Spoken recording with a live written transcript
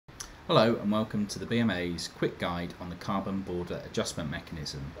Hello and welcome to the BMA's quick guide on the Carbon Border Adjustment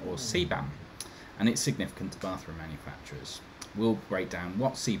Mechanism, or CBAM, and its significance to bathroom manufacturers. We'll break down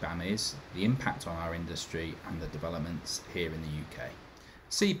what CBAM is, the impact on our industry and the developments here in the UK.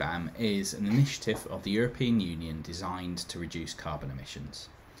 CBAM is an initiative of the European Union designed to reduce carbon emissions.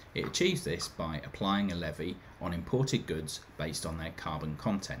 It achieves this by applying a levy on imported goods based on their carbon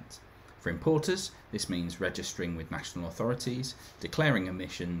content. For importers, this means registering with national authorities, declaring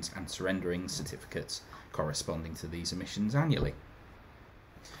emissions and surrendering certificates corresponding to these emissions annually.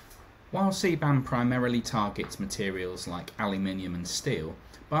 While CBAM primarily targets materials like aluminium and steel,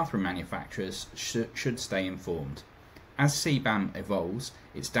 bathroom manufacturers should stay informed. As CBAM evolves,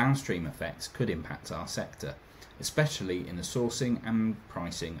 its downstream effects could impact our sector, especially in the sourcing and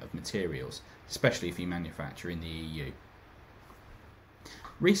pricing of materials, especially if you manufacture in the EU.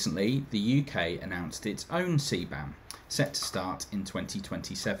 Recently, the UK announced its own CBAM, set to start in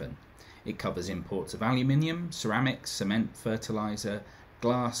 2027. It covers imports of aluminium, ceramics, cement, fertiliser,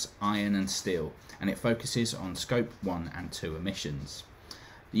 glass, iron and steel, and it focuses on Scope 1 and 2 emissions.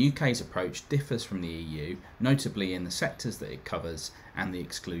 The UK's approach differs from the EU, notably in the sectors that it covers and the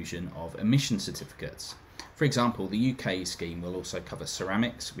exclusion of emission certificates. For example, the UK scheme will also cover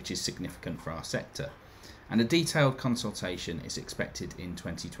ceramics, which is significant for our sector. And a detailed consultation is expected in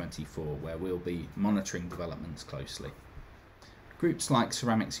 2024, where we'll be monitoring developments closely. Groups like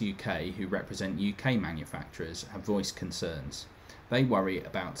Ceramics UK, who represent UK manufacturers, have voiced concerns. They worry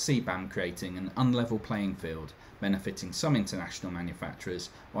about CBAM creating an unlevel playing field, benefiting some international manufacturers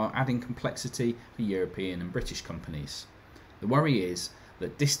while adding complexity for European and British companies. The worry is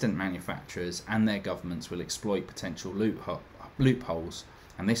that distant manufacturers and their governments will exploit potential loopholes,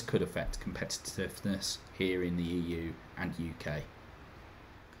 and this could affect competitiveness here in the EU and UK.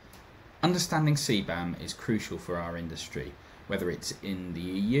 Understanding CBAM is crucial for our industry, whether it's in the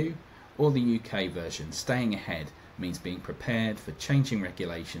EU or the UK version. Staying ahead means being prepared for changing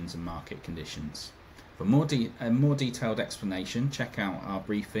regulations and market conditions. For a more detailed explanation, check out our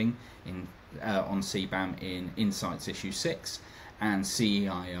briefing on CBAM in Insights Issue 6 and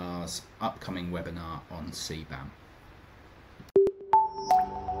CEIR's upcoming webinar on CBAM.